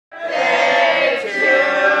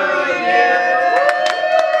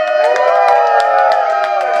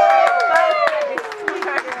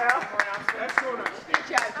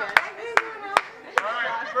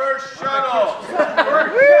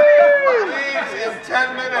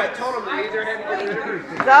told him to raise their hand.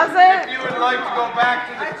 Does it? If you would like to go back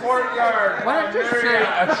to the courtyard. Why don't you say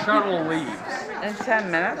a shuttle leaves? In 10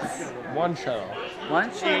 minutes? One shuttle.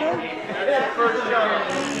 One shuttle? First shuttle.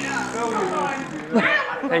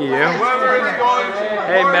 Hey, you. Whoever is going to.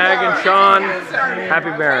 Hey, Meg and Sean.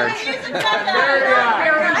 Happy marriage.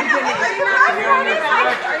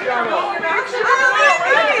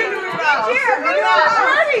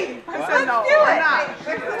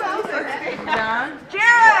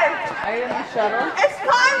 Jared! Are you in the shuttle? It's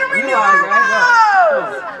time to renew are, our right?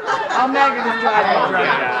 vows! Oh, Megan is driving.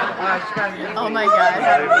 Oh my God.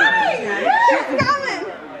 She's coming!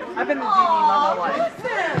 I've been a genie my whole life.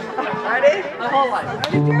 Ready? My whole life.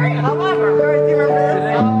 However, do you remember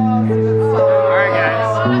this? Alright, guys.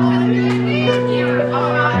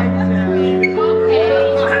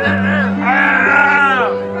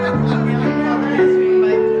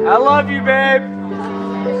 I love you, babe.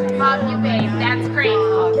 Love you, babe. That's great.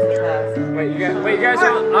 Wait, you guys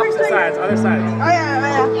are on opposite sides, other sides. Oh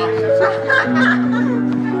yeah.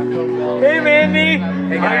 Hey, Mandy.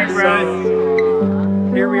 Hey, guys.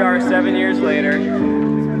 So here we are 7 years later,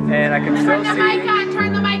 and I can still Turn the mic see. on.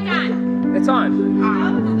 Turn the mic on. It's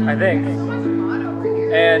on, I think.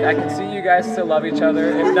 And I can see you guys still love each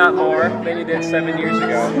other, if not more, than you did 7 years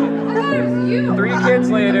ago. 3 kids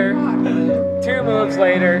later, 2 moves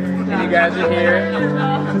later, and you guys are here.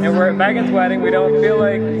 And we're at Megan's wedding. We don't feel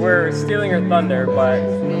like we're stealing her thunder, but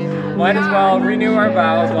might as well renew our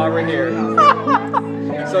vows while we're here.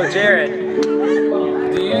 So Jared,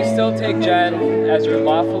 do you still take Jen as your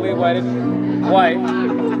lawfully wedded wife,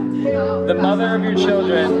 the mother of your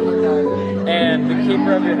children, and the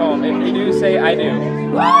keeper of your home? If you do, say I do.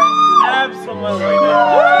 Absolutely.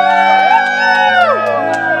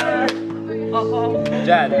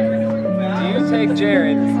 Jen, do you take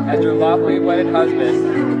Jared as your lawfully wedded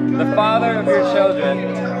husband, the father of your children,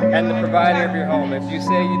 and the provider of your home? If you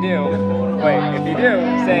say you do, if you do,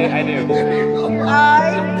 say I do. I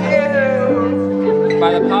do.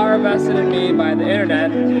 By the power vested in me by the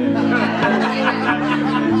internet,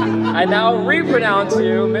 I now repronounce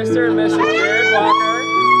you Mr. and Mrs. Jared Walker